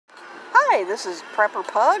Hi, this is Prepper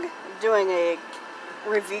Pug doing a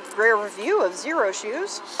rare review of Xero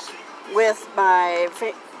shoes with my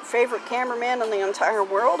favorite cameraman in the entire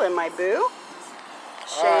world and my boo,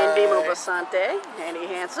 Shane Bimo Basante, Andy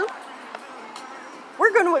Handsome.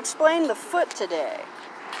 We're going to explain the foot today.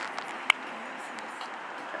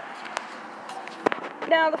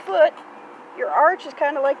 Now the foot, your arch is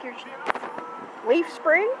kind of like your leaf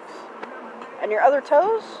springs, and your other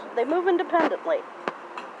toes, they move independently.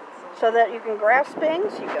 So that you can grasp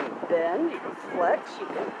things, you can bend, you can flex, you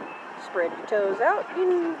can spread your toes out, you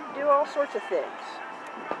can do all sorts of things.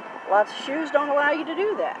 Lots of shoes don't allow you to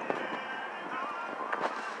do that.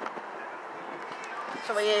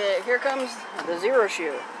 So here comes the Xero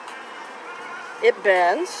shoe. It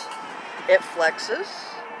bends, it flexes,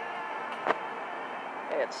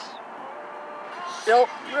 it's built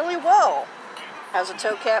really well. Has a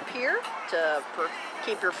toe cap here to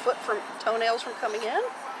keep your toenails from coming in.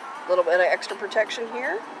 A little bit of extra protection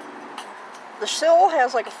here. The sole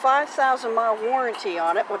has like a 5,000 mile warranty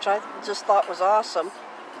on it, which I just thought was awesome.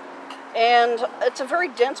 And it's a very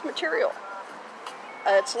dense material.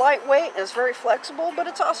 It's lightweight, it's very flexible, but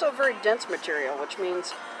it's also a very dense material, which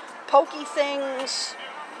means pokey things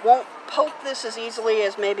won't poke this as easily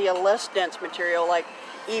as maybe a less dense material like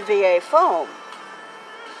EVA foam.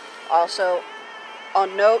 Also,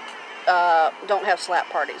 on note, don't have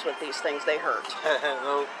slap parties with these things, they hurt.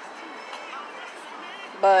 Nope.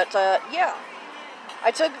 But yeah,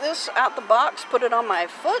 I took this out the box, put it on my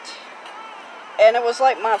foot, and it was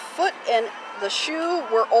like my foot and the shoe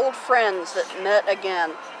were old friends that met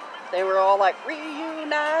again. They were all like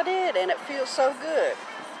reunited, and it feels so good.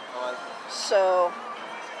 So,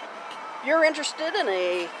 if you're interested in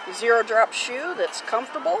a Xero drop shoe that's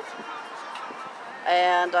comfortable,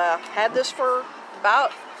 and had this for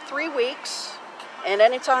about 3 weeks, and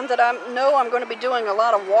anytime that I know I'm going to be doing a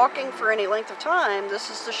lot of walking for any length of time,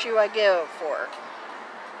 this is the shoe I go for.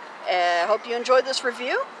 I hope you enjoyed this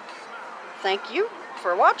review. Thank you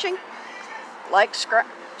for watching. Like,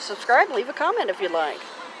 subscribe, leave a comment if you'd like.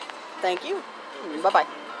 Thank you. Bye-bye.